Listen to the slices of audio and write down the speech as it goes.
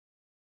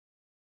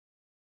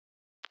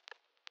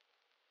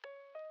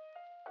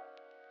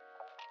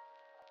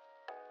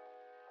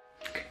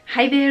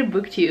Hi there,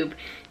 BookTube!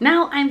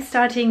 Now I'm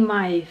starting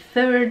my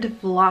third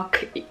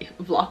vlog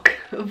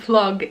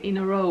in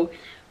a row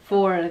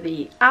for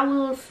the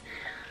O.W.L.s.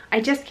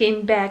 I just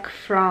came back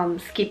from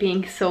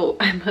skipping, so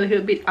I'm a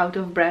little bit out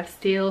of breath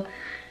still.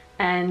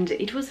 And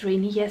it was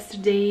rainy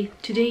yesterday.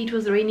 Today it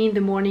was rainy in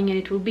the morning and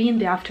it will be in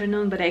the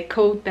afternoon, but I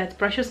caught that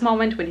precious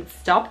moment when it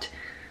stopped.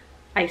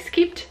 I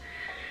skipped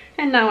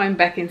and now I'm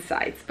back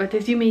inside. But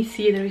as you may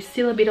see, there is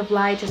still a bit of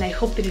light and I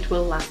hope that it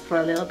will last for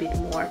a little bit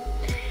more.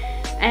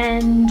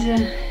 And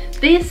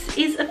this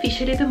is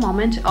officially the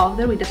moment of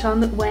the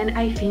readathon when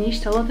I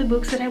finished all of the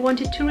books that I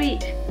wanted to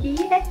read.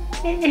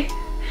 Yay!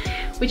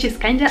 Which is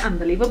kind of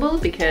unbelievable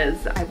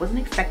because I wasn't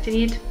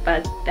expecting it,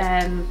 but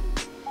then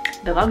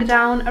the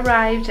lockdown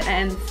arrived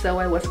and so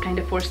I was kind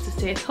of forced to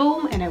stay at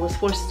home and I was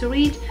forced to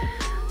read.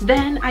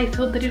 Then I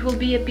thought that it will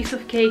be a piece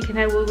of cake and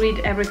I will read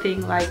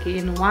everything like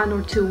in 1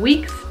 or 2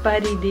 weeks,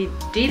 but it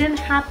didn't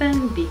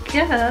happen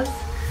because,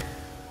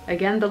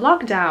 again, the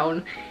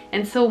lockdown.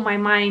 And so my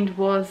mind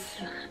was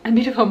a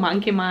bit of a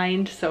monkey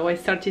mind, so I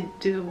started to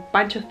do a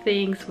bunch of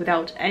things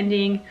without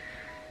ending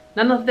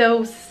none of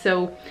those,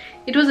 so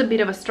it was a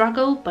bit of a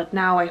struggle, but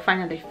now I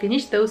finally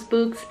finished those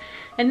books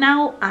and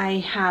now I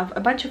have a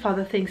bunch of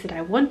other things that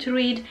I want to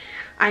read.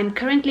 I'm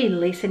currently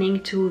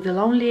listening to The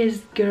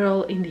Loneliest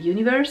Girl in the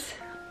Universe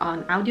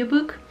on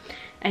audiobook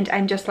and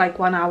I'm just like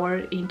 1 hour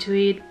into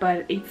it,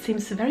 but it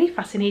seems very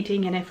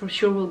fascinating and I for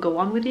sure will go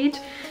on with it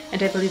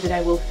and I believe that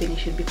I will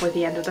finish it before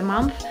the end of the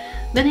month.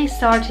 Then I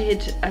started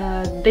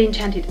The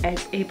Enchanted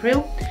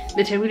April,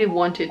 that I really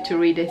wanted to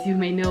read, as you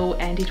may know,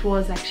 and it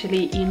was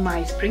actually in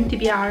my spring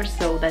TBR,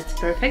 so that's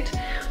perfect.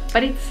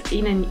 But it's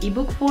in an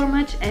ebook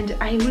format and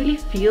I really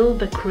feel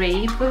the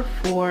crave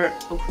for...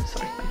 oh,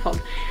 sorry, my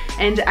phone.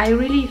 And I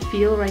really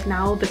feel right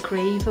now the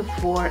crave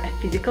for a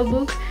physical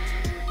book,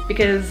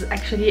 because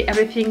actually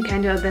everything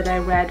kind of that I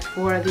read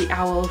for the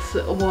O.W.L.s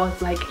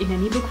was like in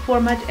an ebook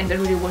format and I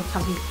really want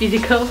something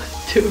physical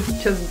to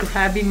just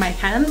grab in my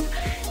hands.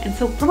 And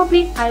so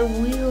probably I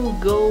will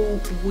go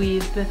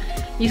with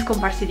Gli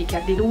Scomparsi di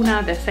Chiar di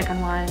Luna, the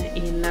second one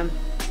in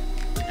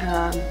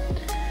oh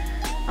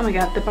my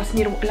god, La Passe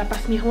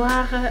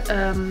Miroir,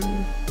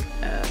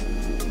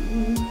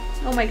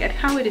 oh my god,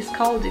 how it is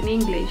called in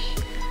English?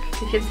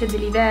 Les Fiancées de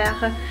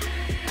l'Hiver.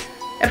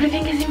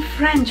 Everything is in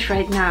French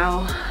right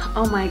now.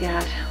 Oh my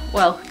god.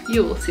 Well,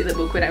 you will see the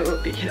book when I will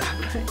pick it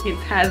up. It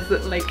has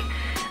like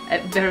a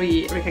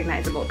very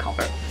recognizable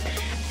cover.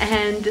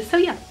 And so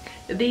yeah,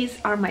 these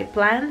are my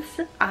plans.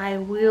 I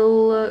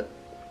will...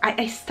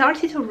 I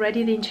started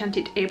already The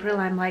Enchanted April.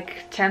 I'm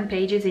like 10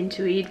 pages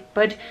into it,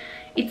 but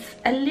it's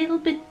a little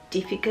bit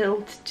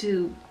difficult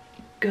to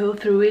go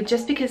through it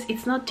just because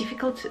it's not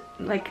difficult,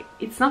 like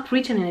it's not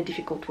written in a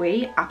difficult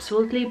way,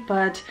 absolutely,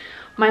 but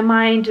my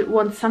mind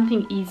wants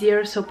something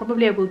easier, so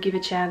probably I will give a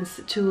chance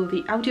to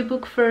the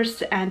audiobook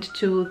first and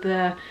to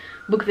the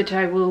book that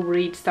I will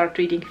start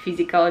reading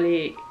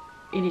physically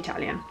in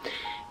Italian,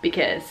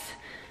 because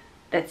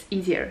that's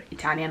easier.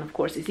 Italian, of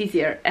course, is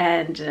easier,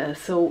 and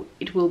so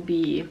it will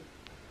be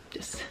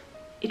just...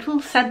 it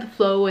will set the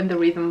flow and the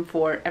rhythm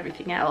for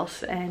everything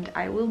else, and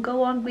I will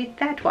go on with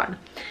that one.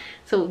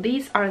 So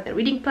these are the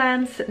reading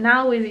plans.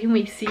 Now, as you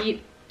may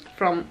see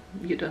from...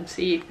 you don't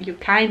see it, you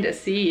kind of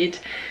see it.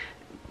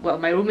 Well,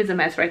 my room is a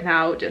mess right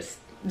now, just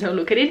don't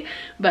look at it.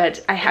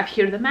 But I have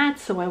here the mat,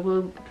 so I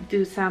will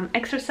do some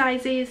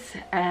exercises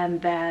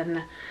and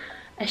then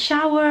a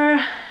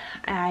shower.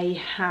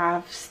 I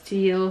have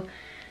still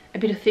a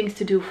bit of things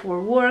to do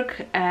for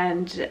work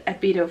and a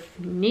bit of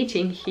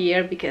knitting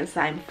here because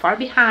I'm far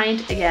behind.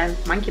 Again,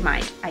 monkey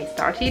mind. I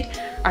started,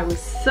 I was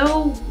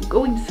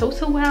going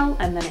so well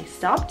and then I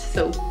stopped,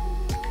 so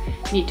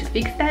need to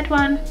fix that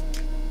one.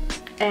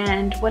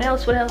 And what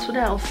else?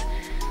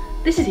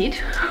 This is it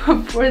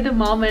for the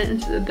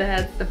moment.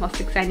 That's the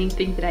most exciting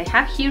thing that I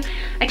have here.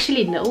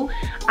 Actually, no,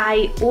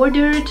 I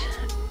ordered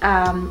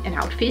an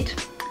outfit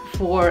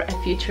for a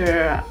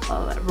future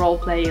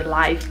roleplay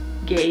live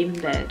game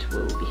that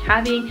we'll be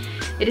having.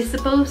 It is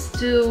supposed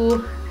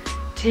to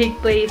take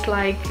place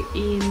like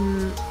in...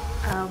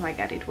 oh my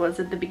god, it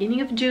was at the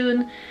beginning of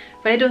June,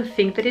 but I don't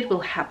think that it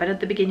will happen at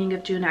the beginning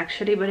of June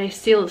actually, but I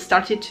still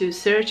started to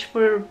search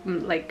for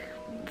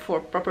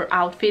proper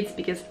outfits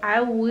because I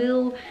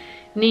will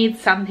need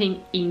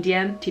something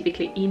Indian,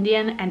 typically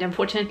Indian, and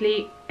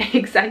unfortunately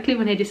exactly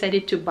when I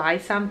decided to buy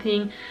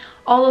something,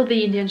 all of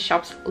the Indian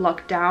shops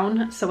locked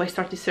down, so I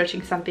started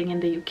searching something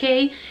in the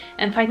UK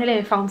and finally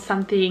I found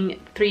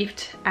something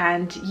thrift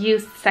and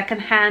used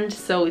secondhand,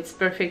 so it's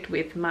perfect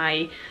with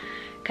my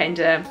kind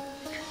of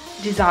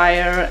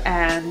desire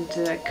and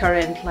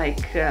current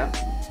like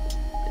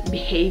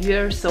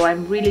behavior. So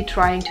I'm really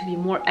trying to be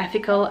more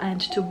ethical and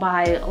to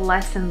buy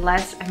less and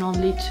less and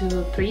only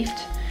to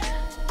thrift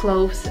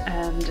clothes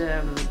and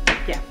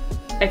yeah,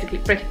 basically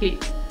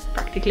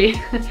practically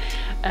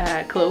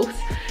clothes.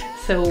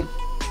 So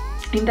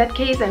in that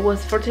case, I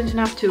was fortunate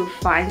enough to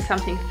find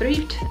something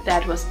thrift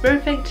that was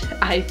perfect.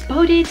 I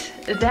bought it,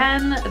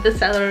 then the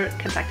seller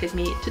contacted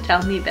me to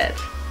tell me that,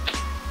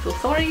 so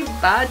sorry,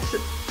 but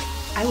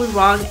I was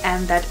wrong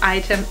and that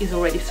item is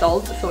already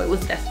sold, so I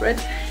was desperate.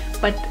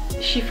 But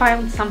she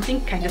found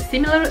something kind of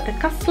similar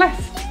that costs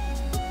less.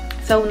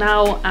 So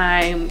now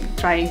I'm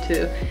trying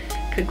to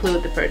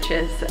conclude the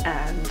purchase,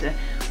 and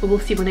we will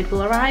see when it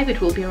will arrive.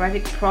 It will be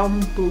arriving from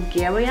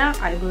Bulgaria,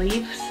 I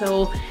believe,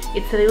 so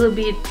it's a little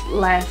bit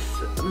less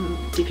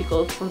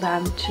difficult for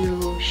them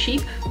to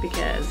ship,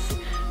 because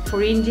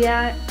for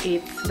India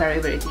it's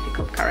very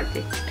difficult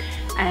currently.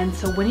 And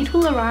so when it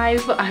will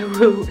arrive, I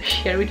will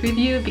share it with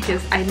you,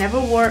 because I never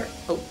wore,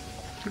 oh,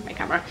 my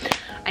camera,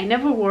 I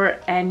never wore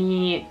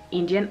any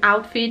Indian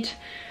outfit.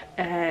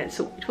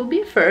 So it will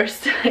be a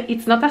first.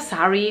 It's not a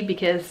sari,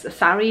 because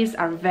saris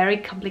are very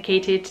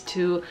complicated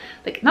to,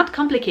 like, not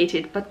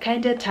complicated, but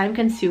kind of time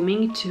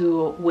consuming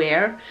to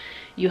wear.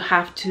 You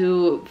have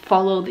to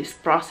follow this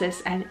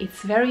process, and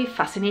it's very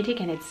fascinating,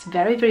 and it's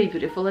very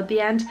beautiful at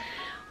the end.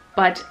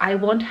 But I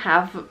won't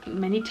have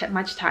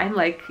much time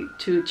like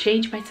to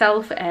change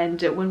myself, and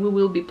when we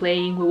will be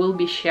playing, we will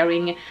be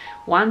sharing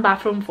one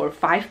bathroom for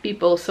 5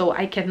 people, so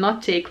I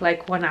cannot take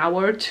like 1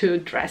 hour to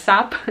dress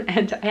up,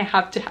 and I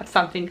have to have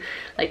something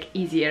like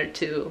easier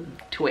to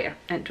wear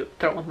and to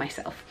throw on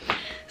myself.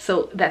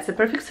 So that's the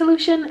perfect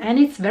solution, and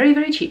it's very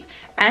cheap,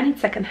 and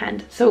it's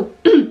secondhand, so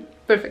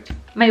perfect.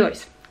 My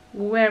voice,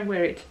 where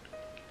were it?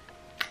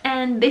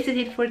 And this is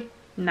it for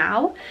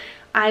now.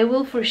 I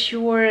will for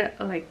sure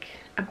like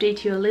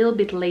update you a little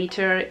bit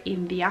later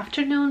in the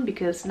afternoon,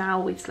 because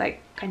now it's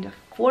like kind of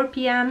 4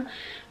 p.m.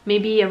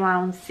 Maybe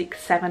around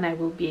 6-7 I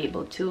will be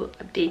able to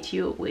update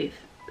you with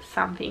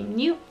something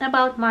new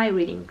about my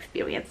reading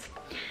experience.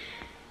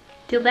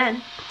 Till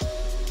then.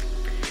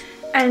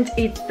 And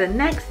it's the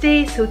next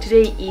day, so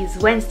today is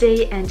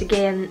Wednesday, and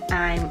again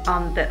I'm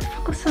on the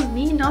focus on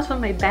me, not on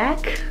my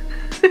back.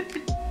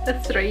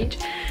 That's strange.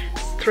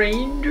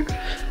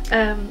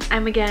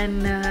 I'm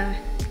again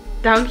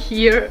down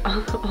here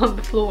on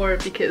the floor,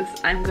 because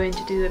I'm going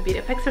to do a bit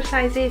of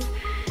exercises.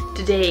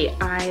 Today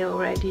I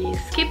already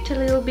skipped a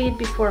little bit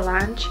before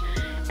lunch,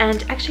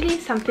 and actually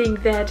something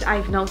that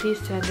I've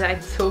noticed, and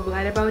I'm so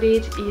glad about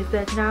it, is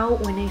that now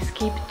when I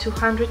skip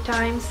 200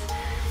 times,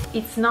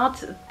 it's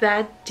not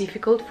that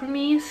difficult for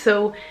me.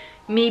 So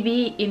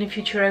maybe in the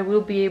future I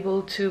will be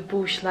able to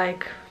push,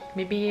 like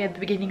maybe at the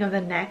beginning of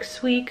the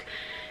next week,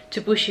 to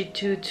push it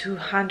to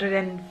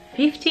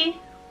 250.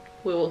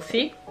 We will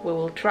see, we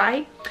will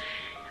try.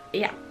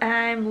 Yeah,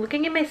 I'm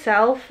looking at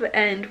myself,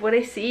 and what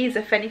I see is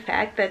a funny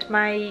fact that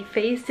my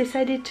face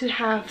decided to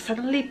have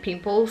suddenly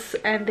pimples,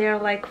 and they're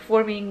like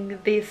forming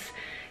this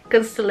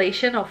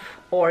constellation of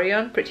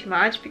Orion pretty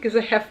much, because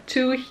I have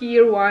 2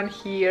 here, 1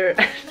 here.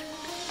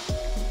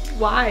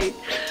 Why?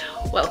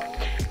 Well,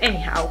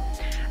 anyhow,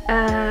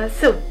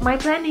 so my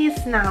plan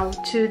is now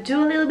to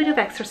do a little bit of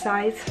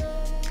exercise,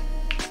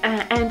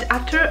 and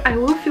after I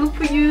will film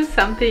for you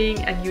something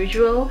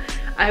unusual.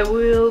 I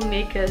will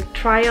make a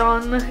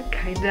try-on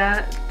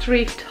kinda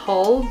thrift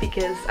haul,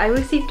 because I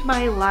received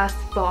my last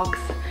box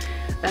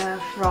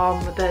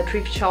from the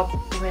thrift shop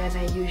when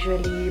I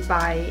usually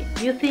buy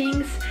new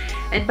things.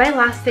 And by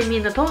last I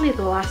mean not only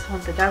the last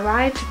one that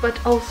arrived,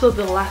 but also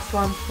the last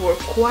one for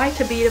quite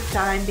a bit of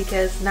time,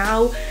 because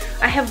now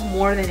I have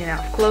more than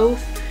enough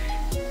clothes.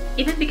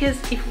 Even because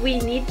if we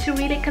need to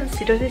really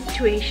consider the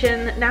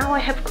situation, now I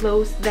have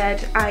clothes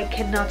that I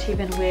cannot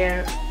even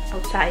wear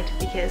outside,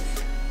 because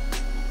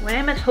when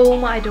I'm at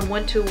home I don't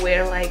want to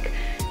wear like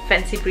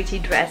fancy pretty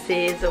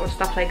dresses or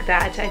stuff like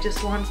that. I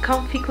just want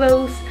comfy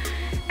clothes,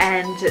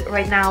 and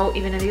right now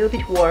even a little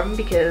bit warm,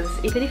 because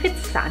even if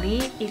it's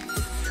sunny,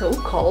 it's so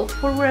cold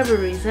for whatever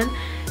reason.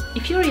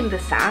 If you're in the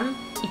sun,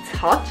 it's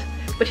hot,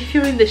 but if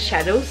you're in the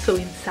shadows, so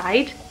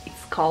inside,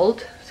 it's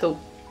cold. So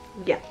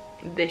yeah,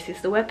 this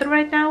is the weather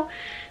right now.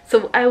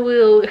 So I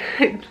will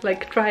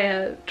like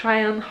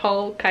try on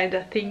haul kind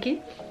of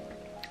thingy,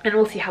 and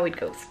we'll see how it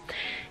goes.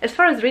 As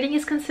far as reading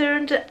is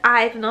concerned,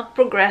 I've not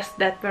progressed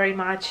that very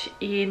much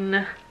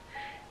in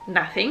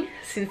nothing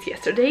since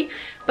yesterday,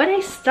 but I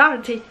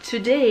started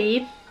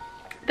today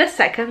the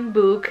second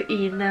book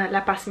in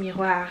La Passe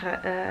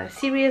Miroir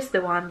series,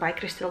 the one by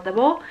Christelle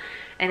Dabo,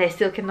 and I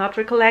still cannot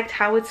recollect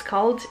how it's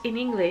called in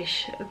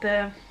English.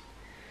 The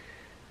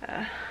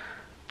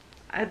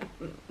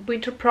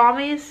Winter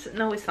Promise?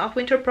 No, it's not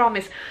Winter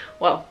Promise.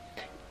 Well,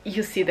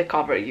 you see the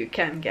cover, you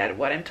can get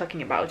what I'm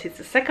talking about. It's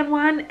the second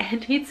one,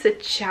 and it's a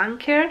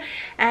chunker.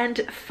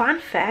 And fun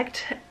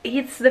fact,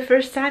 it's the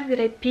first time that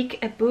I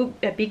pick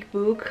a big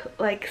book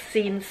like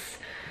since,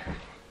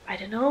 I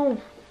don't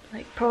know,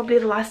 like probably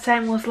the last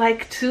time was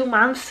like 2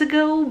 months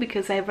ago,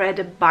 because I've read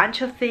a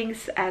bunch of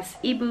things as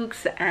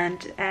ebooks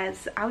and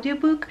as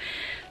audiobook.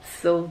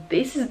 So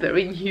this is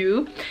very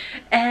new,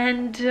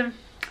 and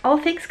all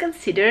things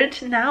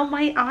considered, now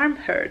my arm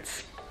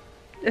hurts.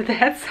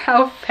 That's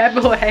how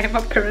fable I am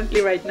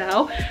apparently right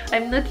now.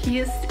 I'm not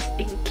used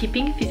in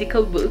keeping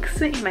physical books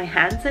in my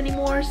hands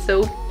anymore,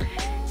 so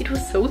it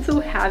was so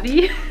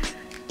heavy.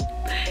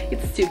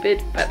 It's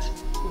stupid, but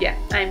yeah,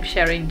 I'm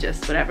sharing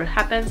just whatever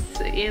happens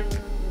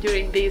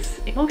during these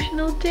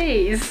emotional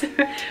days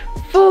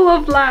full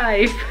of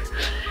life.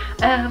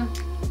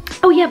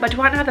 Oh yeah, but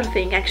one other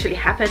thing actually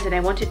happened and I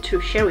wanted to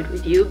share it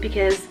with you,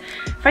 because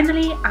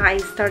finally I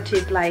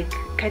started like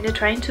kind of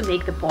trying to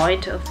make the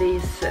point of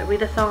this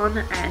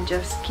readathon and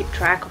just keep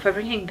track of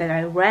everything that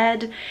I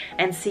read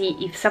and see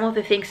if some of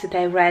the things that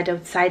I read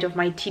outside of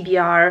my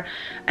TBR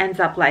ends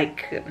up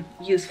like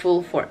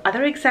useful for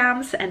other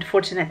exams, and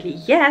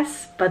fortunately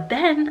yes, but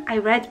then I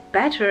read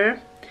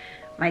better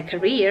my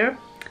career,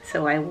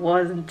 so I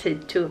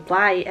wanted to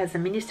apply as a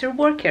minister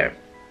worker.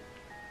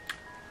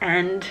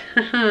 And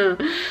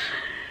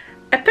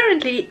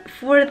apparently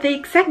for the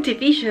exact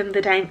division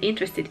that I'm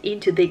interested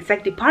into, the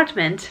exact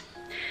department,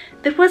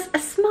 there was a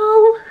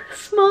small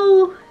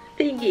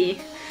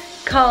thingy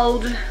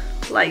called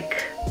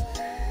like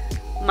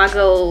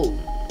Muggle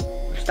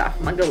stuff,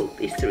 Muggle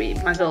history,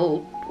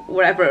 Muggle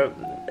whatever,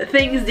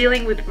 things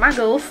dealing with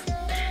Muggles,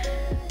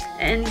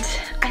 and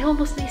I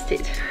almost missed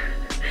it.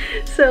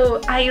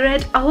 So I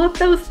read all of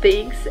those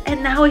things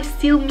and now I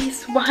still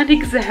miss one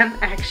exam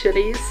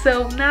actually,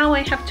 so now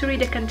I have to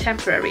read a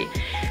contemporary,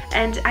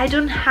 and I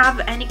don't have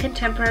any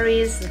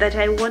contemporaries that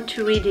I want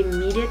to read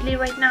immediately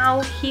right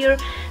now here,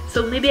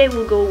 so maybe I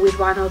will go with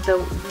one of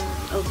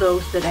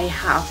those that I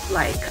have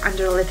like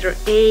under letter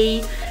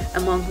A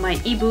among my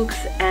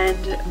ebooks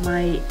and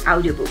my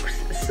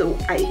audiobooks. So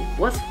I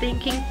was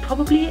thinking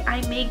probably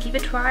I may give a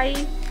try,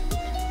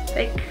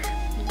 like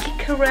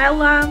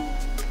Gicarella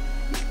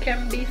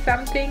can be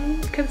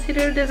something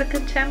considered as a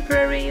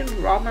contemporary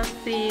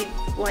romancy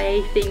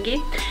YA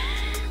thingy.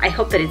 I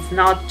hope that it's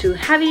not too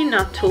heavy,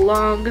 not too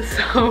long,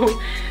 so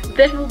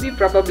that will be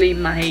probably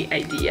my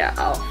idea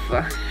of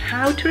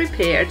how to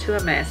repair to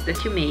a mess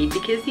that you made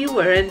because you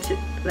weren't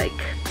like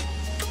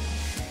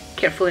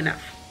careful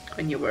enough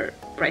when you were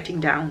writing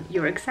down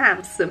your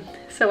exams.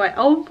 So I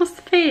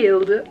almost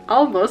failed,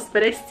 almost,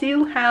 but I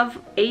still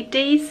have 8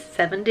 days,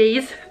 7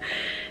 days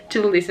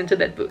to listen to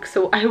that book,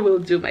 so I will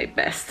do my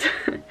best.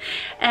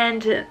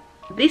 And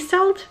this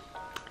told,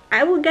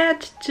 I will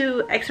get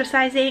to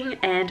exercising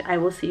and I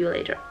will see you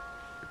later.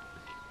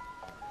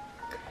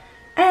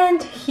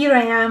 And here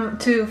I am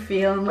to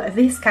film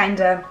this kind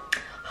of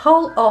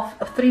haul of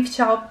thrift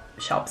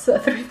shops,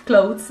 thrift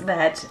clothes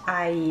that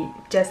I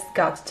just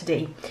got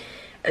today.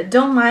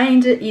 Don't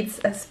mind, it's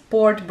a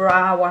sport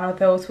bra, one of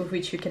those with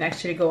which you can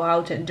actually go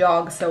out and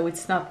jog, so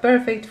it's not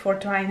perfect for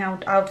trying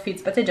out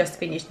outfits, but I just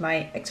finished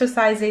my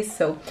exercises,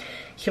 so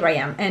here I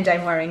am, and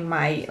I'm wearing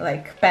my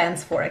like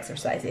pants for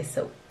exercises,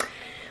 so.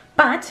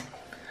 But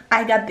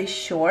I got this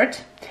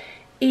short.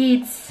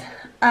 It's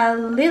a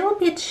little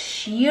bit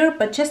sheer,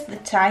 but just the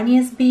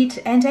tiniest bit,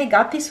 and I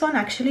got this one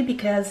actually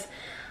because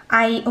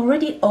I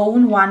already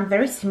own one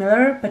very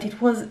similar, but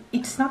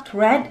it's not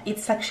red,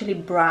 it's actually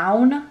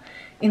brown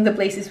in the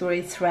places where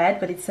it's red,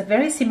 but it's a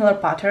very similar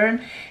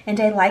pattern, and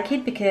I like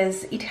it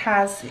because it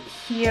has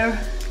here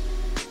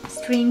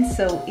strings,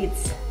 so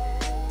it's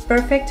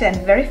perfect and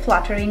very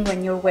flattering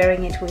when you're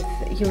wearing it with,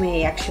 you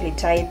may actually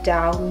tie it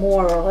down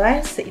more or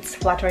less. It's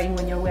flattering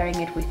when you're wearing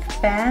it with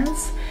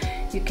pants.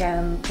 You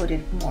can put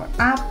it more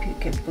up, you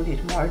can put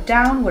it more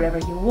down, whatever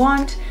you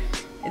want.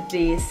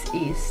 This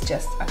is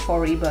just a 4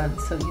 ribbon,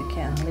 so you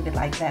can leave it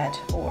like that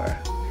or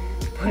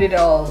put it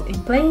all in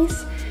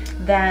place.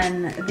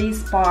 Then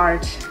this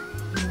part,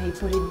 you may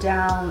put it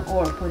down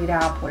or put it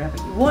up, whatever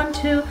you want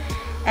to.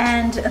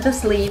 And the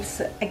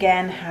sleeves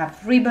again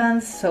have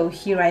ribbons, so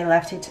here I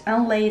left it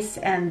unlaced,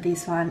 and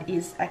this one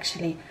is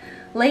actually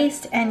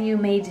laced, and you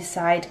may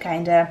decide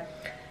kinda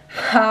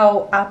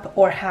how up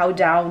or how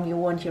down you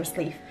want your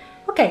sleeve.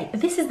 Okay,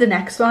 this is the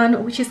next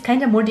one, which is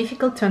kind of more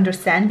difficult to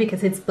understand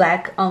because it's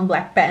black on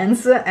black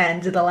pants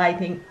and the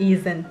lighting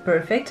isn't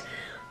perfect.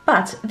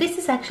 But this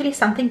is actually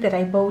something that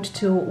I bought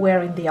to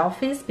wear in the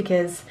office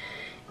because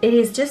it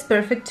is just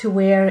perfect to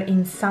wear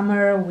in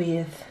summer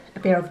with a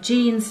pair of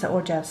jeans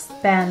or just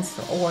pants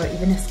or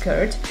even a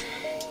skirt.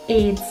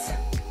 It's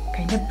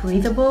kind of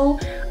breathable.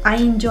 I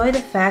enjoy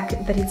the fact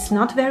that it's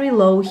not very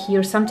low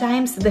here.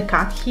 Sometimes the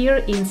cut here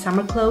in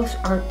summer clothes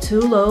are too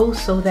low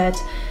so that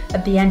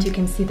at the end you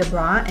can see the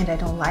bra, and I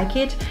don't like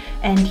it.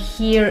 And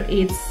here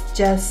it's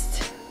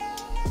just,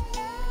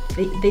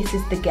 this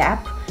is the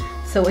gap.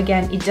 So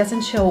again, it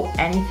doesn't show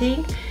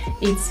anything.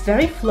 It's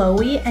very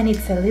flowy and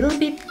it's a little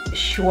bit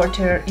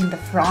shorter in the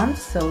front,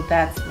 so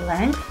that's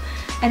length.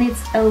 And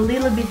it's a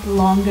little bit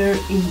longer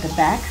in the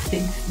back.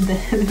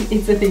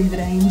 It's a thing that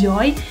I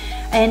enjoy.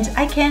 And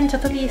I can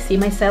totally see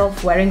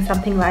myself wearing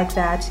something like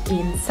that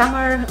in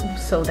summer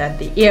so that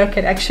the air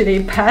can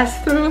actually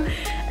pass through,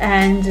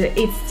 and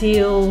it's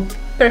still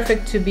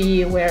perfect to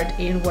be worn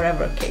in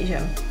whatever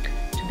occasion.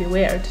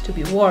 To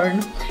be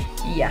worn,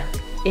 yeah,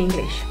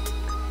 English.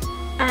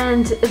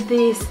 And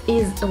this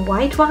is a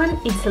white one.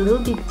 It's a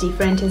little bit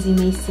different, as you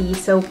may see.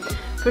 So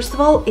first of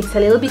all, it's a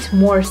little bit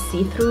more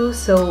see-through,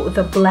 so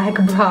the black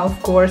bra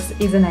of course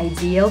isn't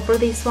ideal for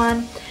this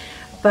one,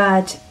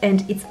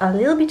 and it's a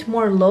little bit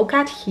more low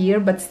cut here,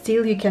 but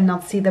still you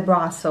cannot see the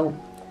bra, so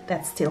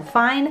that's still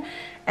fine.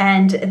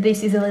 And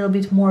this is a little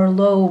bit more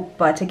low,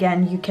 but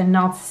again you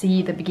cannot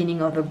see the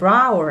beginning of the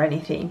bra or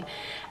anything.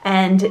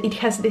 and it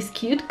has this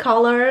cute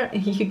collar.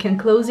 You can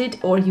close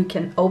it or you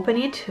can open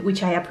it,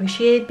 which I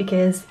appreciate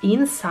because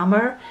in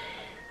summer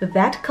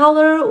that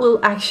color will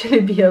actually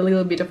be a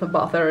little bit of a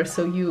bother,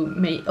 so you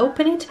may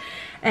open it.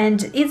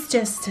 And it's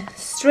just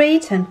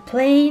straight and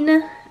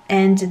plain,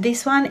 and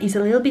this one is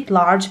a little bit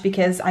large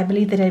because I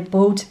believe that I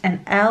bought an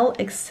L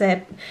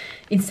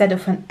instead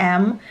of an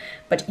M,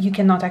 but you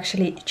cannot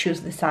actually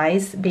choose the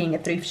size. Being a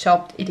thrift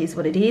shop, it is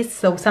what it is.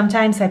 So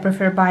sometimes I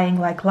prefer buying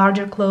like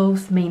larger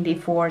clothes, mainly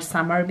for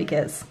summer,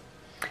 because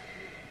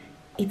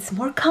it's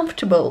more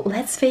comfortable,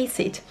 let's face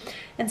it.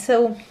 And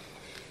so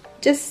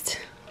just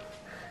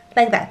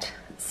like that,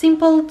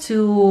 simple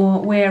to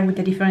wear with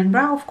a different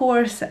bra, of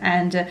course,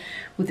 and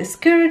with a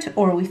skirt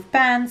or with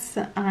pants.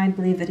 I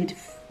believe that it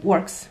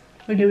works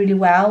really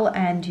well,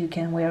 and you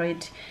can wear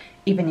it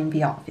even in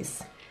the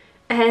office.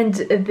 And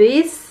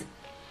this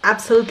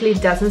absolutely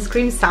doesn't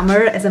scream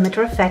summer. As a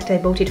matter of fact, I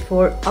bought it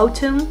for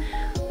autumn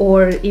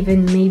or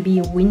even maybe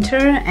winter,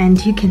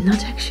 and you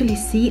cannot actually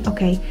see.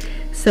 Okay,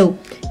 so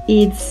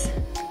it's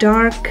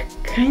dark,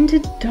 kind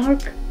of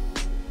dark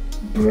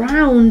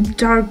brown,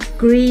 dark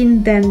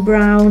green, then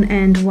brown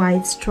and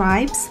white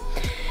stripes,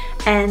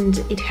 and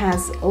it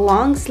has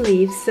long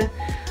sleeves.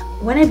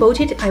 When I bought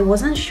it, I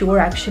wasn't sure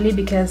actually,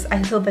 because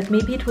I thought that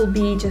maybe it will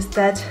be just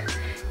that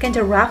kind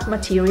of rough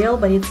material,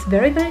 but it's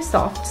very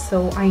soft,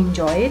 so I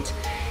enjoy it.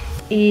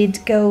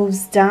 It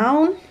goes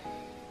down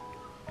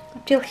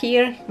up till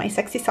here, my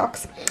sexy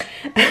socks.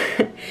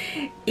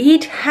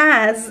 It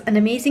has an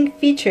amazing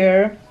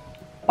feature,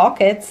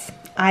 pockets.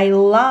 I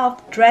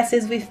love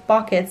dresses with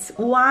pockets.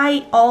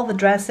 Why all the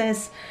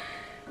dresses,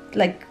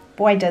 like,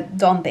 why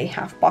don't they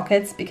have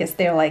pockets? Because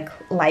they're like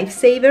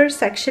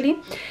lifesavers actually.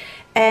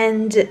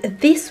 And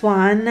this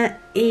one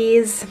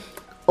is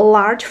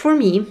large for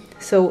me,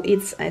 so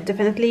it's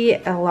definitely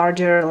a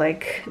larger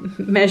like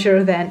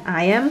measure than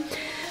I am,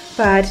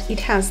 but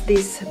it has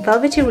this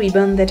velvety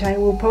ribbon that I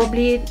will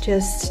probably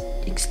just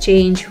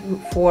exchange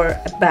for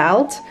a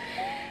belt.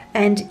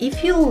 And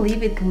if you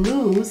leave it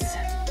loose,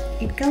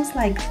 it goes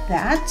like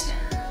that.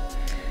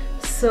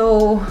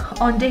 So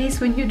on days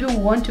when you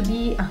don't want to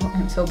be, oh,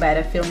 I'm so bad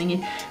at filming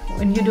it,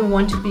 when you don't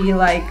want to be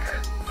like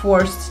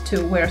forced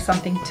to wear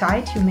something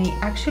tight, you may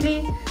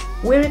actually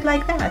wear it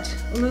like that,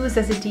 loose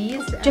as it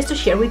is. Just to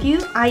share with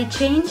you, I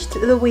changed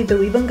the way the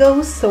ribbon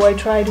goes, so I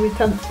tried with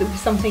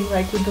something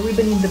like with the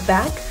ribbon in the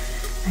back,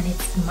 and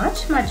it's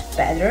much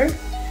better.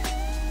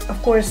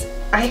 Of course,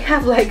 I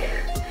have like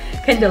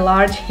kind of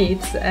large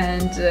hips,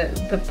 and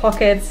the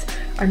pockets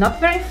are not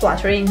very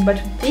flattering,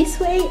 but this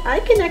way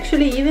I can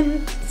actually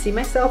even see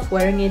myself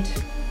wearing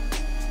it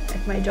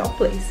at my job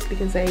place,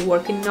 because I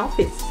work in an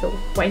office, so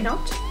why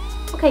not?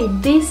 Okay,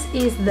 this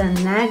is the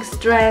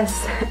next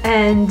dress,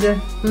 and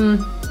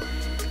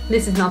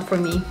this is not for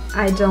me.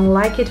 I don't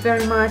like it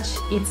very much.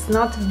 It's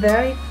not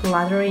very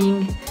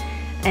flattering,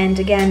 and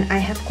again, I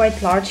have quite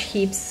large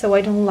hips, so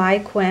I don't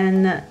like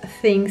when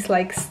things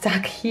like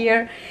stuck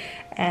here,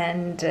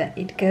 and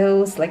it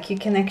goes like you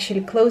can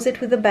actually close it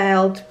with a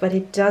belt, but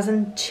it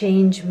doesn't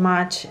change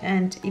much.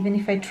 And even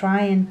if I try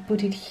and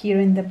put it here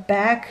in the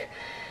back,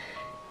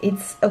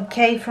 it's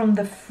okay from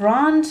the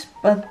front,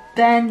 but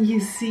then you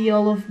see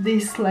all of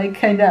this like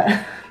kind of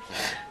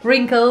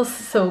wrinkles,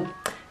 so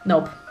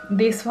nope,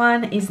 this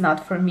one is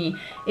not for me.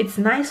 It's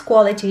nice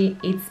quality,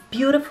 it's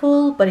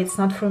beautiful, but it's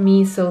not for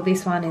me, so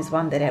this one is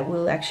one that I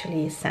will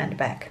actually send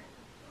back.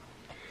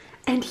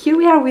 And here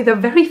we are with a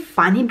very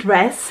funny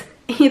dress.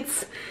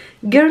 It's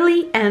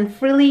girly and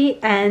frilly,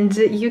 and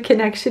you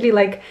can actually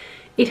like,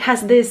 it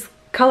has this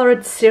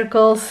colored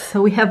circles,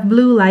 so we have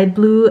blue, light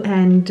blue,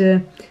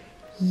 and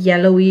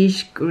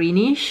yellowish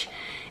greenish.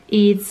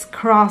 It's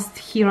crossed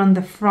here on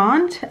the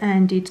front,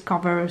 and it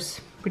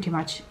covers pretty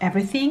much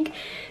everything.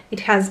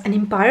 It has an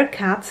empire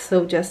cut,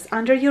 so just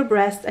under your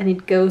breast, and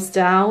it goes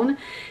down.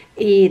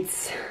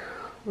 It's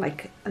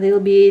like a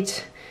little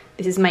bit,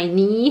 this is my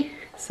knee,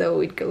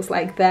 so it goes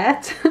like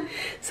that.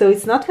 So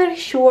it's not very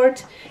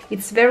short,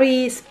 it's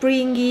very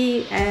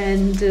springy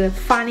and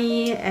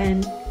funny,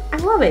 and I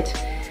love it.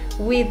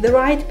 With the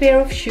right pair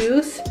of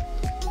shoes,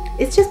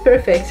 it's just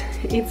perfect.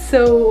 It's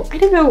so, I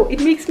don't know, it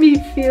makes me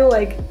feel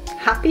like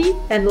happy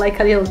and like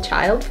a little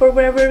child for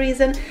whatever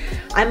reason.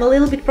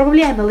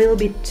 Probably I'm a little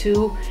bit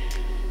too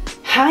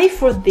high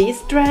for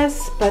this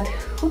dress, but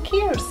who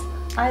cares?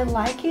 I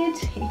like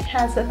it, it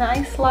has a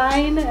nice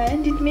line,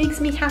 and it makes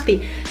me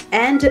happy.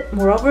 And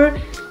moreover,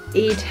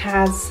 it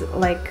has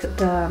like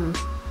the,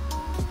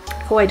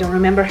 oh, I don't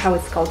remember how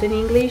it's called in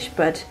English,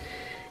 but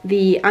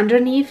the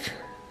underneath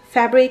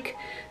fabric,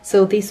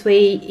 so this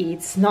way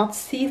it's not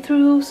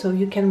see-through, so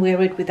you can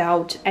wear it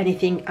without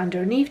anything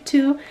underneath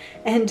too,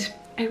 and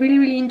I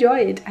really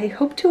enjoy it. I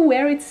hope to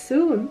wear it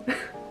soon.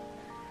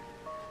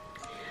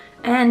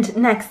 And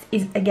next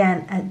is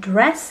again a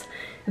dress.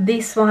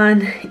 This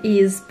one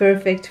is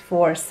perfect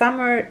for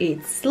summer.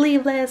 It's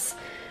sleeveless,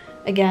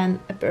 again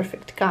a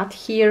perfect cut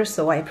here,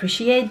 so I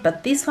appreciate,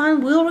 but this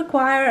one will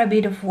require a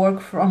bit of work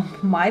from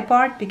my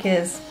part,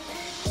 because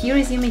here,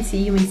 as you may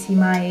see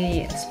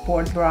my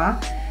sport bra,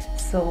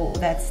 so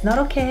that's not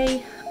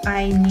okay.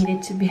 I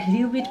needed to be a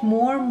little bit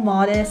more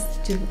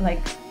modest, to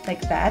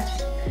like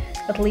that,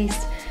 at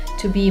least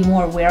to be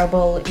more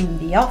wearable in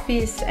the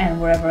office and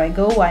wherever I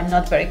go. I'm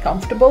not very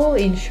comfortable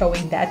in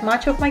showing that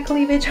much of my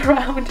cleavage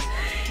around,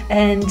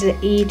 and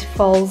it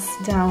falls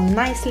down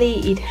nicely.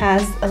 It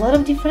has a lot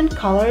of different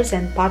colors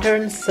and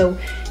patterns, so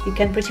you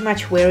can pretty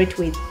much wear it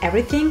with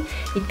everything.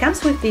 It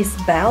comes with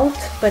this belt,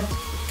 but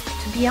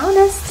to be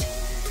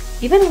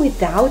honest, even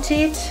without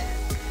it,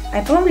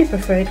 I probably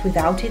prefer it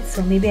without it,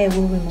 so maybe I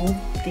will remove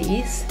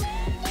this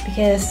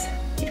because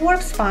it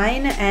works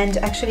fine. And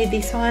actually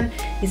this one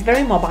is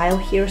very mobile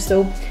here,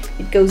 so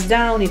it goes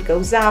down, it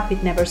goes up,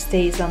 it never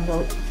stays on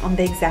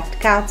the exact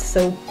cut,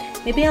 so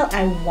maybe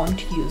I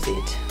won't use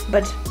it,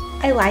 but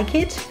I like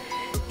it.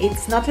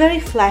 It's not very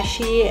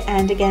flashy,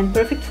 and again,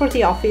 perfect for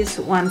the office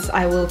once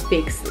I will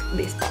fix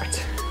this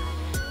part.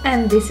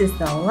 And this is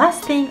the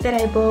last thing that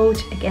I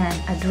bought. Again,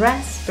 a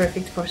dress,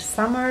 perfect for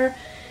summer.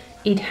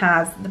 It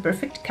has the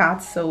perfect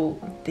cut, so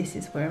this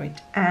is where it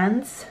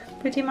ends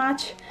pretty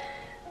much.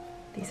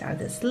 These are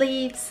the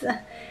sleeves,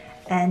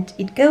 and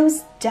it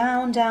goes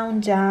down,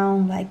 down,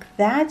 down like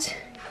that.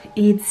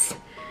 It's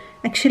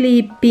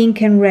actually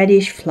pink and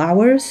reddish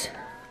flowers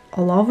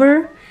all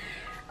over.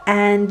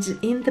 And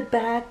in the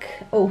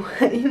back,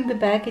 in the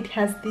back it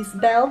has this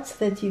belt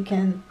that you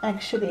can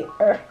actually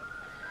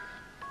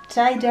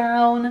tie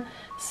down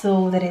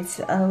so that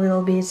it's a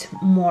little bit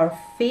more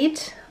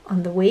fit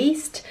on the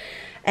waist,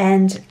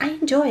 and I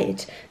enjoy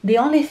it. The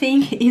only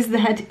thing is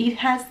that it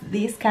has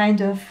this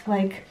kind of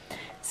like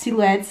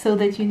silhouette, so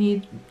that you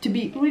need to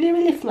be really,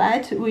 really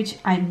flat, which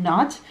I'm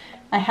not.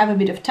 I have a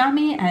bit of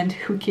tummy, and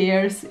who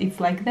cares, it's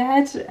like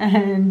that,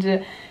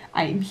 and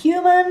I'm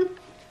human.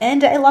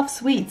 And I love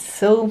sweets,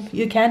 so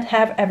you can't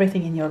have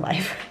everything in your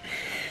life.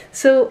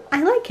 So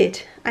I like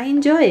it, I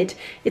enjoy it.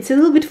 It's a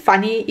little bit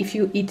funny if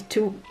you eat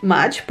too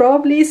much,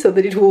 probably, so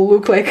that it will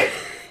look like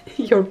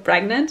you're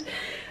pregnant.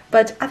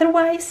 But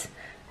otherwise,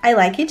 I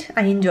like it,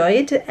 I enjoy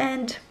it,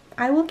 and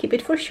I will keep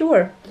it for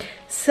sure.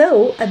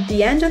 So at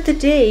the end of the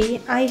day,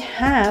 I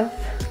have,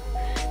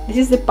 this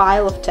is the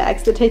pile of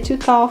tags that I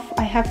took off.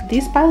 I have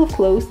this pile of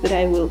clothes that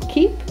I will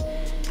keep,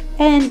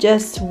 and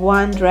just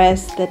one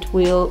dress that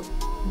will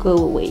go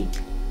away.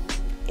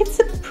 It's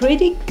a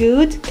pretty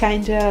good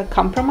kind of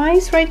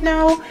compromise right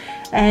now,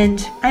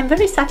 and I'm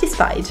very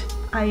satisfied.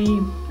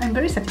 I'm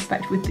very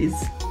satisfied with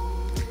these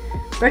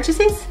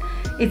purchases.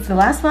 It's the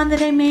last one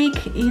that I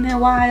make in a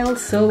while,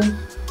 so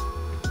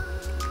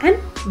I'm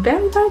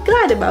very, very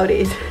glad about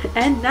it.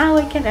 And now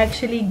I can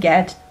actually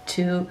get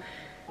to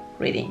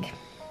reading,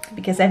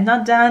 because I've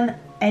not done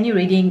any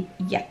reading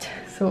yet,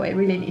 so I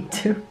really need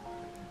to.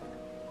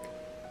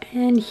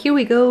 And here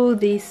we go,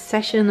 this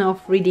session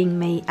of reading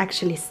may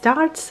actually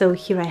start. So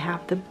here I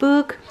have the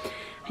book.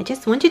 I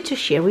just wanted to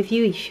share with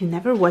you, if you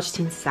never watched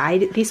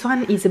inside, this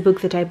one is a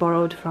book that I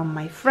borrowed from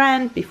my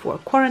friend before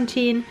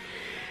quarantine,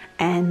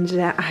 and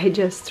I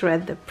just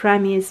read the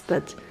premise.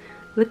 But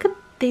look at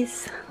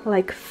this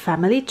like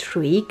family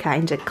tree,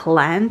 kind of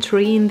clan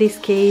tree in this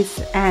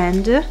case,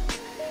 and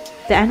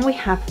then we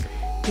have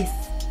this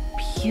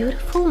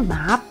beautiful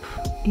map.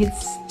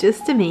 It's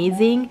just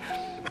amazing.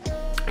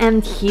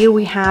 And here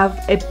we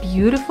have a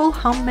beautiful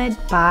homemade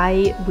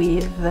pie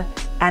with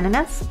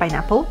ananas,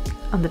 pineapple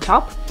on the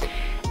top.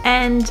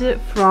 And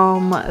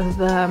from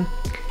the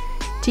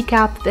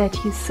teacup that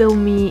you saw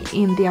me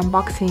in the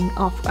unboxing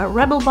of a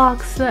Rebel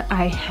box,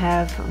 I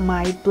have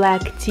my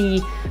black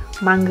tea,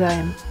 mango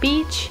and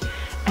peach,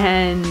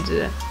 and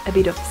a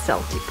bit of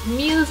Celtic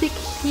music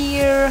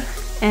here.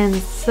 And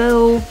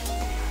so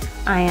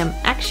I am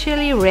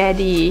actually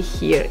ready.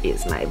 Here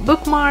is my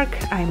bookmark.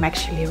 I'm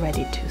actually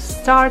ready to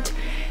start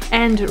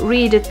and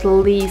read at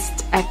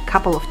least a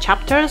couple of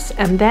chapters,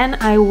 and then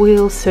I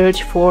will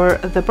search for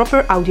the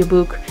proper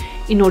audiobook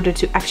in order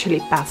to actually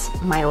pass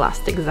my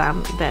last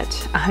exam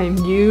that I'm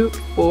due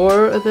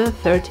for the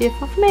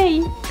 30th of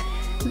May.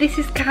 This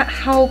is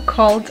how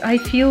cold I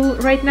feel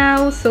right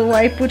now, so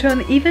I put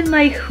on even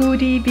my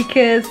hoodie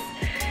because,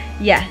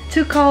 yeah,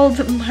 too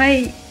cold.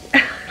 My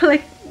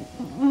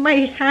my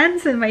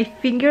hands and my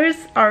fingers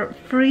are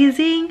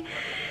freezing.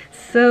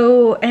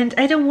 So, and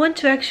I don't want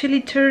to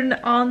actually turn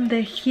on the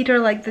heater,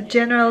 like the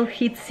general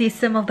heat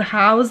system of the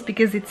house,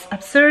 because it's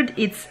absurd.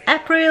 It's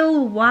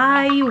April.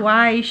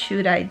 Why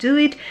should I do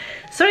it?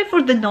 Sorry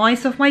for the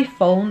noise of my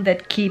phone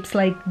that keeps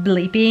like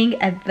bleeping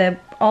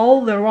at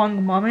all the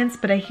wrong moments,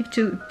 but I have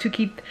to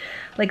keep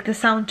like the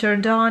sound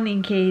turned on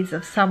in case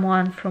of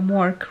someone from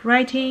work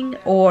writing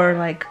or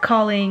like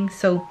calling.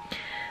 So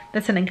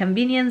that's an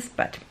inconvenience,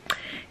 but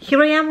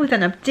here I am with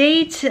an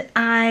update.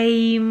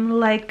 I'm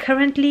like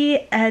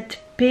currently at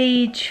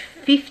page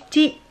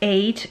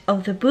 58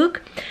 of the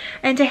book,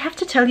 and I have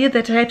to tell you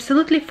that I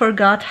absolutely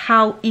forgot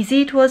how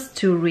easy it was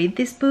to read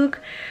this book.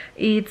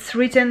 It's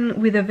written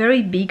with a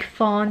very big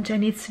font,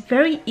 and it's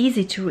very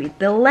easy to read.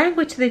 The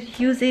language that it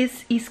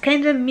uses is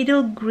kind of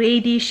middle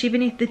gradish,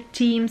 even if the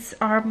themes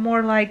are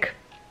more like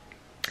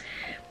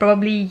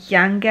probably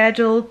young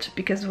adult,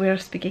 because we're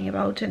speaking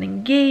about an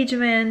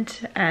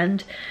engagement,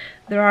 and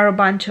There are a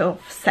bunch of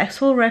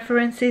sexual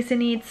references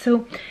in it,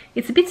 so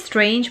it's a bit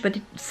strange, but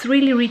it's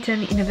really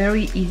written in a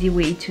very easy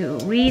way to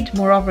read.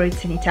 Moreover,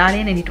 it's in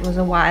Italian, and it was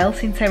a while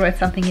since I read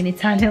something in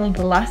Italian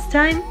the last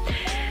time.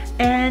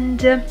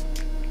 And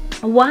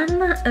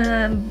one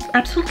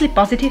absolutely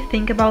positive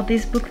thing about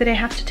this book that I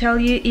have to tell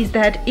you is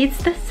that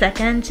it's the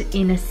second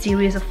in a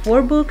series of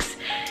 4 books,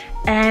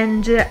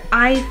 and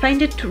I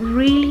found it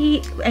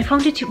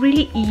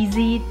really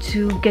easy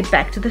to get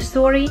back to the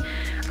story.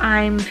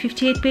 I'm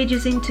 58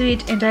 pages into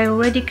it, and I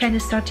already kind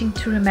of starting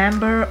to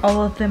remember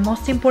all of the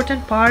most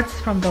important parts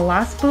from the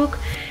last book.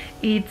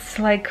 It's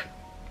like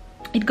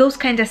it goes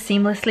kind of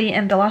seamlessly,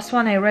 and the last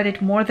one I read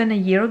it more than a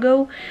year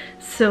ago,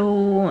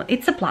 so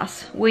it's a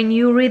plus. When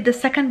you read the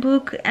second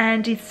book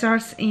and it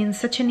starts in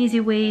such an easy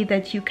way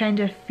that you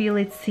kind of feel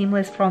it's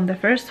seamless from the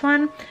first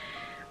one,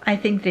 I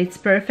think that it's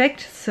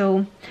perfect,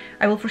 so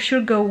I will for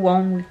sure go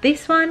on with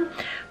this one.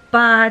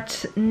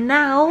 But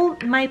now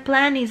my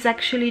plan is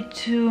actually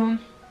to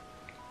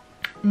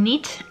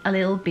knit a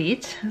little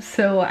bit,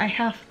 so I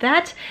have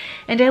that,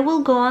 and I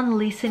will go on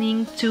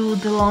listening to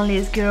The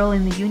Loneliest Girl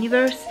in the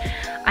Universe.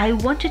 I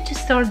wanted to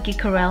start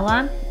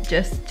Geekerella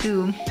just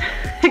to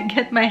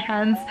get my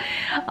hands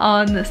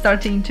on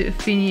starting to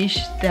finish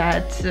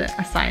that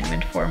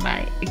assignment for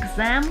my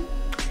exam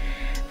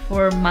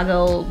for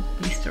Muggle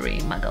history,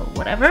 Muggle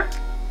whatever.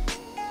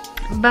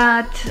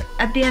 But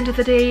at the end of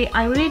the day,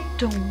 I really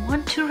don't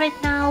want to right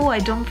now. I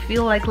don't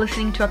feel like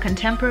listening to a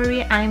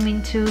contemporary. I'm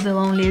into The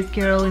Loneliest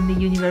Girl in the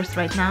Universe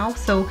right now,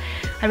 so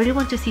I really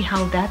want to see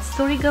how that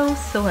story goes,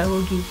 so I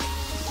will give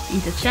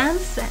it a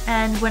chance,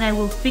 and when I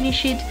will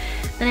finish it,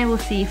 then I will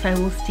see if I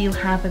will still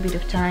have a bit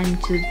of time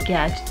to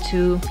get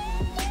to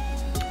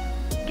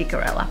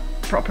Geekerella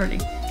properly.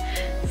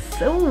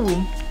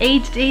 So,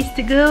 8 days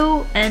to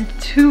go and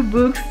 2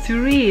 books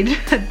to read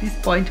at this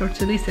point, or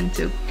to listen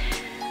to.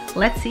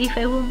 Let's see if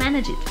I will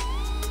manage it.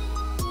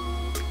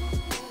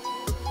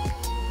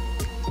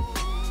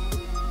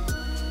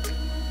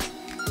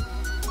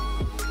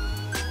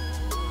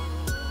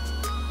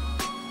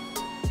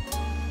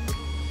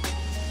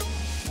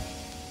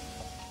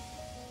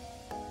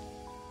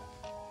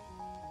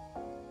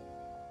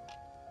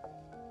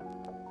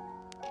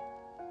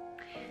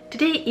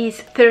 Today is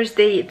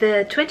Thursday,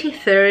 the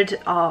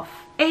 23rd of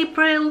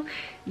April,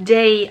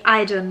 day,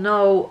 I don't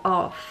know,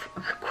 of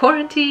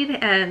quarantine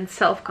and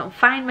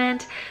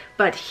self-confinement,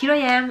 but here I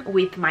am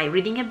with my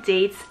reading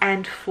updates,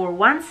 and for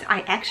once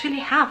I actually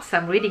have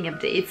some reading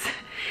updates.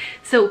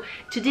 So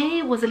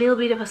today was a little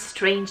bit of a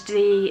strange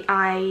day.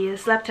 I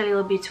slept a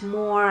little bit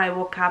more, I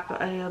woke up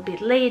a little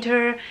bit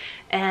later,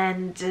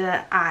 and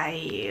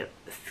I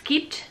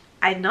skipped.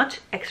 I've not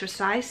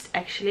exercised,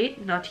 actually,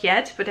 not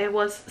yet, but I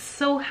was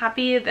so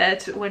happy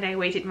that when I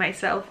weighed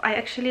myself, I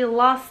actually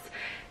lost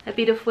a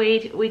bit of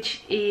weight,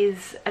 which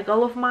is a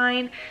goal of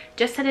mine,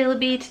 just a little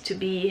bit, to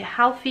be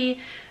healthy,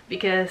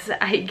 because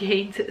I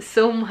gained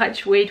so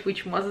much weight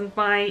which wasn't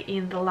mine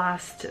in the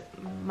last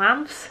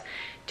months,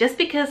 just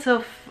because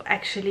of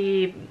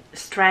actually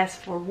stress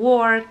for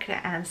work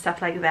and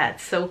stuff like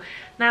that. So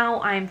now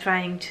I'm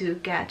trying to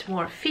get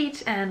more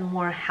fit and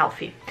more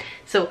healthy.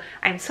 So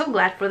I'm so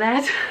glad for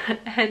that.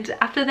 And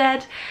after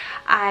that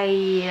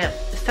I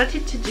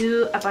started to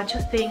do a bunch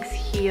of things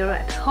here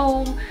at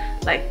home,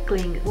 like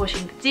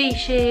washing the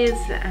dishes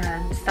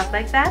and stuff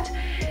like that.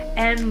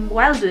 And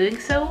while doing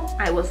so,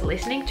 I was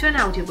listening to an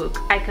audiobook.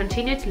 I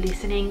continued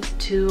listening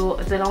to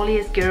The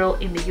Loneliest Girl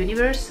in the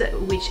Universe,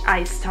 which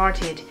I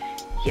started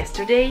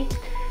yesterday.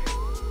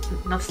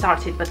 Not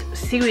started, but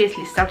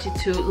seriously started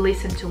to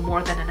listen to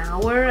more than an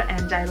hour,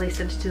 and I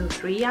listened to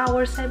 3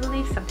 hours, I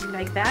believe, something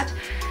like that.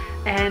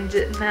 And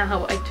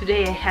now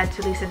today I had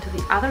to listen to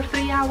the other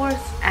 3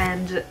 hours,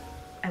 and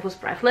I was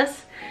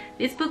breathless.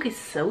 This book is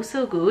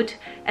so good.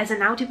 As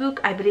an audiobook,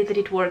 I believe that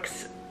it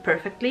works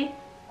perfectly,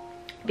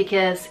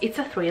 because it's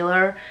a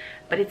thriller,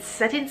 but it's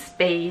set in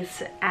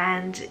space,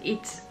 and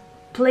it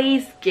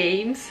plays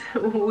games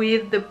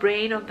with the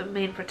brain of the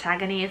main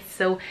protagonist.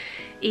 So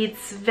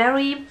it's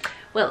very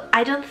well,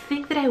 I don't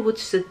think that I would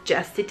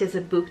suggest it as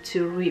a book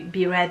to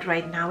be read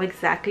right now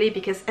exactly,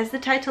 because as the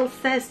title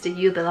says to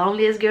you, The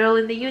Loneliest Girl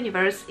in the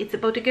Universe, it's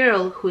about a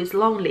girl who is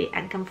lonely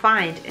and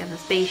confined in a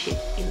spaceship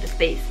in the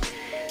space.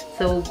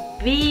 So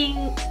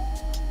being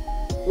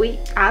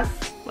us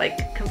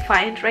like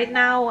confined right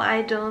now,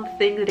 I don't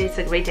think that it's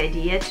a great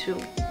idea to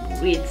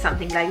read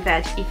something like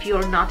that if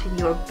you're not in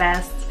your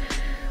best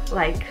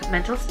like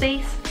mental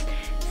space.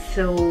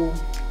 So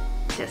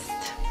just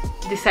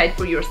decide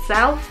for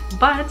yourself,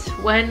 but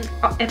when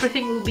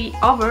everything will be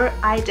over,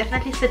 I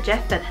definitely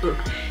suggest that book.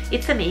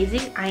 It's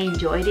amazing, I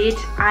enjoyed it.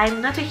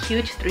 I'm not a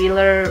huge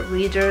thriller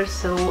reader,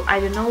 so I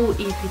don't know if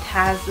it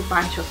has a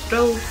bunch of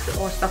tropes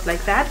or stuff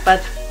like that,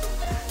 but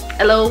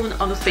Alone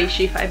on a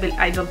Spaceship,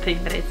 I don't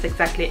think that it's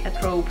exactly a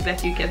trope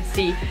that you can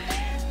see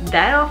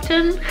that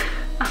often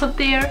out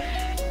there.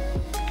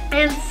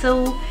 And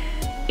so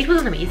it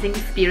was an amazing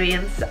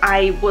experience.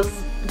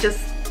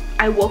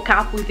 I woke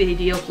up with the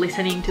idea of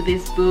listening to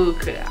this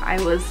book. I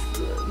was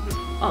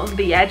on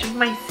the edge of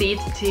my seat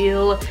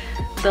till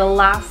the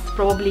last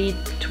probably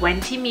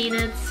 20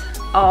 minutes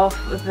of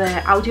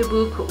the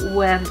audiobook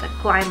when the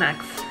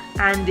climax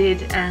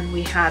ended and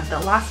we had the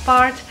last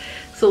part.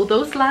 So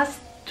those last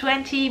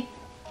 20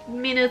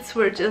 minutes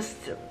were just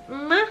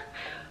meh.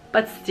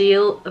 But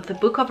still, the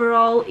book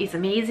overall is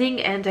amazing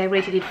and I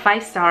rated it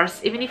 5 stars,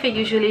 even if I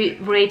usually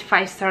rate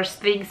 5 stars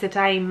things that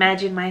I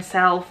imagine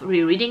myself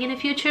rereading in the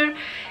future.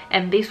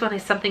 And this one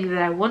is something that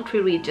I won't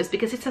reread just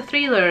because it's a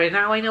thriller and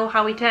now I know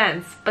how it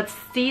ends. But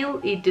still,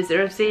 it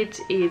deserves it.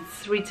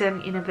 It's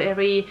written in a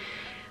very,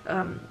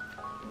 I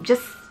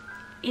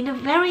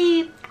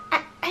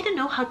don't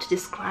know how to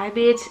describe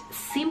it,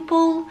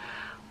 simple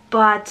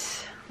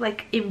but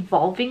like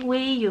involving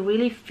way. You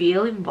really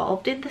feel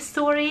involved in the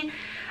story.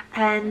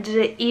 And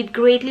it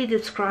greatly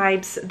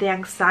describes the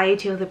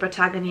anxiety of the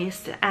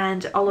protagonist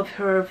and all of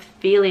her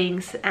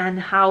feelings and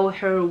how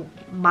her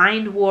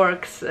mind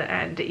works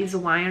and is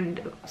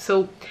wired.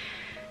 So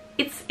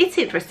it's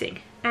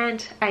interesting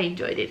and I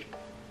enjoyed it.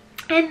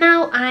 And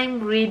now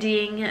I'm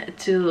reading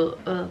to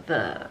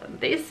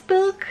this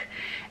book.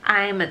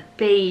 I'm at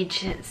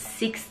page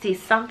 60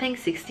 something,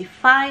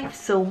 65.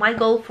 So my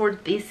goal for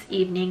this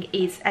evening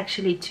is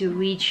actually to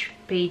reach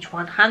page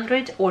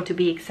 100, or to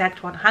be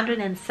exact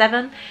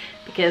 107,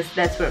 because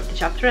that's where the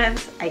chapter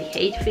ends. I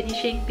hate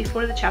finishing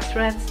before the chapter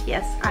ends.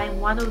 Yes,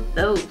 I'm one of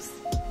those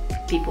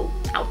people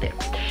out there.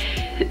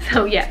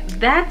 So yeah,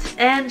 that,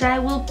 and I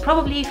will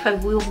probably, if I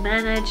will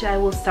manage, I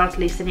will start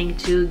listening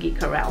to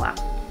Gicarella.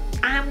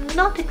 I'm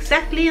not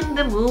exactly in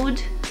the mood,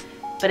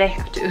 but I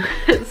have to.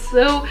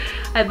 So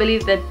I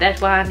believe that that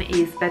one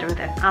is better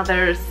than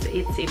others.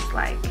 It seems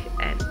like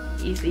an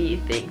easy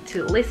thing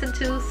to listen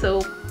to,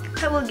 so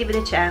I will give it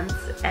a chance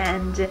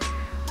and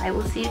I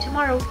will see you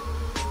tomorrow.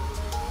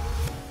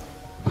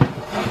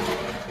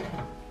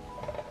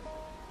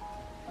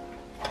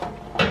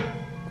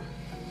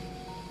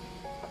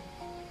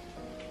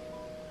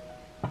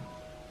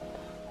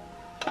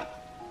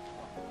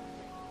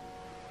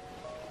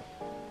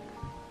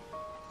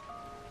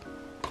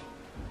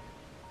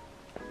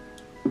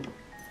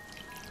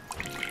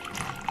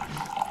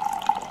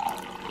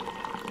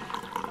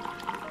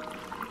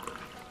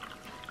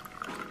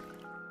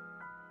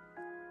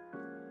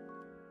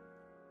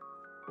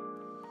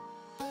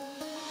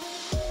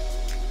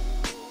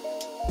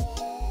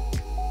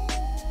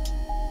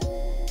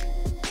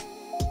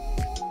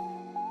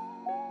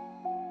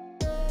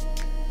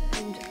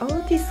 All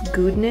of this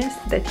goodness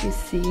that you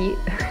see,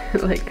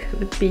 like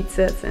the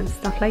pizzas and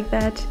stuff like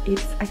that,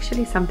 it's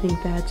actually something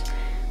that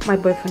my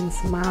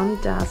boyfriend's mom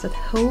does at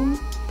home.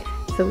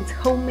 So it's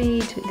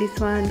homemade. This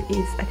one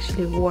is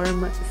actually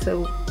warm,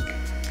 so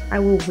I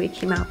will wake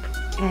him up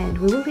and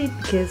we will eat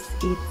because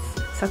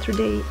it's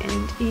Saturday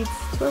and it's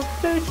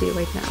 12:30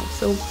 right now,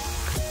 so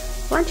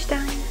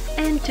lunchtime.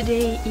 And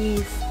today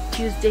is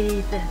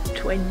Tuesday the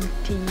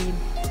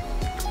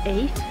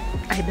 28th,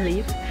 I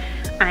believe.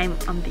 I'm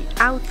on the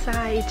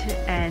outside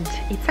and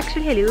it's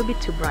actually a little bit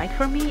too bright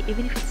for me.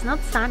 Even if it's not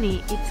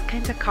sunny, it's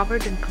kind of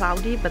covered and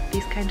cloudy, but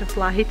this kind of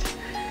light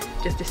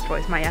just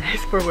destroys my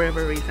eyes for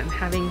whatever reason.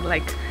 Having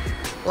like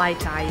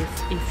light eyes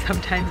is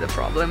sometimes a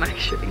problem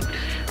actually.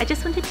 I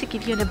just wanted to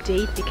give you an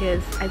update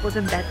because I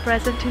wasn't that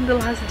present in the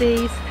last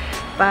days,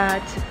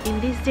 but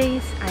in these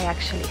days I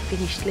actually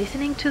finished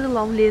listening to The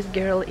Loneliest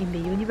Girl in the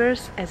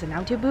Universe as an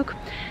audiobook.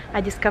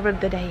 I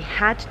discovered that I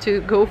had to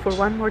go for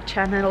one more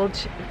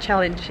challenge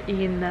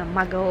in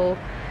Muggle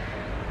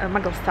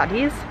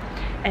Studies,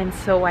 and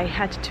so I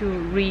had to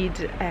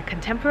read a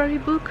contemporary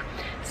book.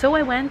 So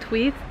I went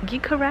with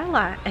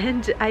Gicarella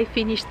and I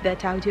finished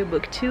that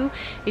audiobook too.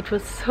 It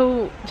was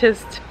so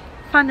just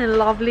fun and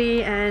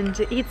lovely, and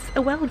it's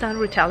a well done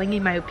retelling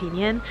in my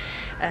opinion.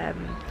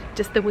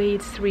 Just the way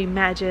it's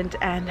reimagined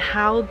and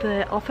how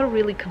the author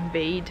really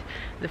conveyed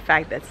the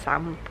fact that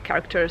some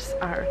characters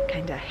are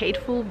kind of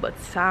hateful but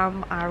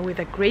some are with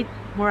a great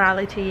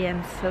morality,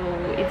 and so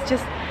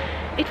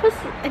it was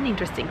an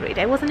interesting read.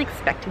 I wasn't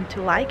expecting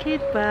to like it,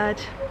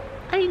 but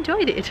I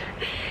enjoyed it.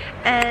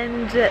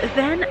 And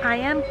then I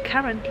am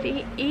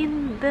currently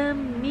in the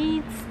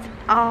midst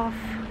of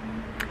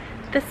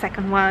the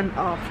second one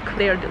of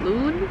Claire de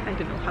Lune. I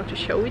don't know how to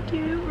show it to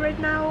you right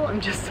now. I'm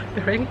just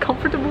very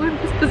uncomfortable in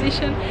this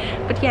position.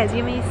 But yeah, as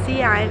you may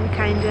see, I'm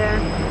kind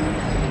of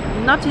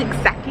not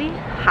exactly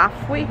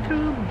halfway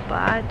through,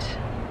 but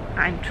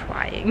I'm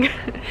trying.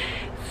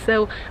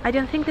 So I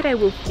don't think that I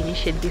will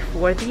finish it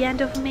before the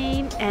end of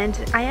May, and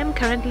I am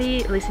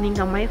currently listening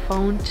on my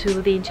phone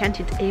to The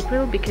Enchanted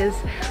April because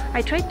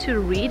I tried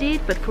to read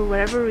it, but for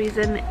whatever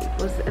reason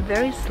it was a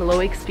very slow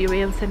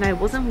experience and I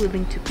wasn't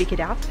willing to pick it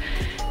up.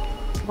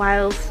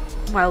 While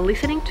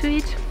listening to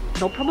it,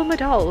 no problem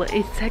at all.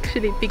 It's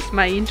actually piqued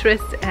my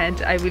interest and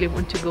I really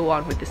want to go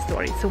on with the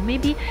story. So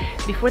maybe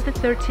before the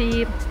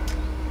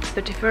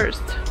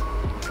 31st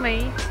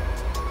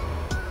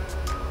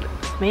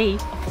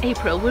of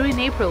April, we're in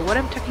April, what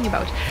I'm talking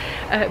about,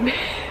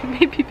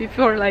 maybe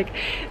before like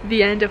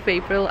the end of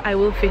April I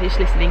will finish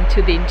listening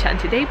to The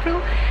Enchanted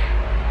April.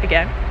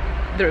 Again,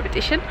 the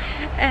repetition,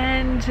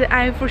 and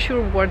I for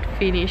sure won't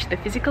finish the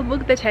physical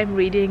book that I'm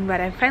reading,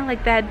 but I'm fine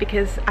like that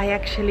because I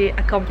actually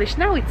accomplished,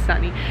 now it's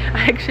sunny,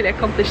 I actually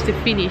accomplished to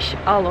finish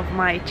all of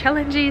my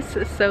challenges,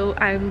 so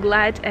I'm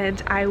glad,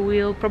 and I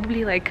will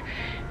probably, like,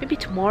 maybe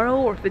tomorrow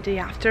or the day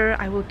after,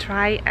 I will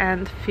try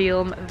and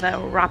film the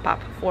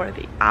wrap-up for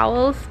the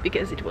owls,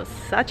 because it was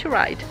such a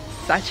ride,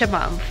 such a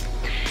month.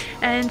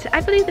 And I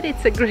believe that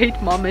it's a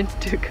great moment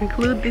to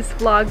conclude this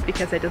vlog,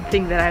 because I don't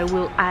think that I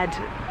will add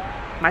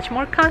much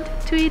more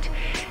content to it.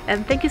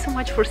 And thank you so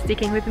much for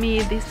sticking with me.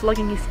 This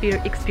vlogging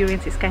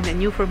experience is kind of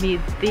new for me.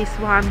 This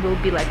one will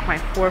be like my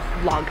 4th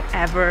vlog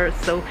ever,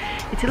 so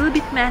it's a little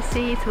bit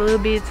messy, it's a little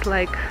bit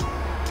like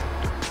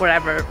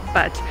whatever,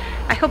 but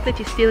I hope that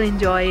you still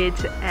enjoy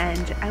it,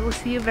 and I will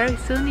see you very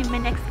soon in my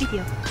next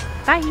video.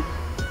 Bye!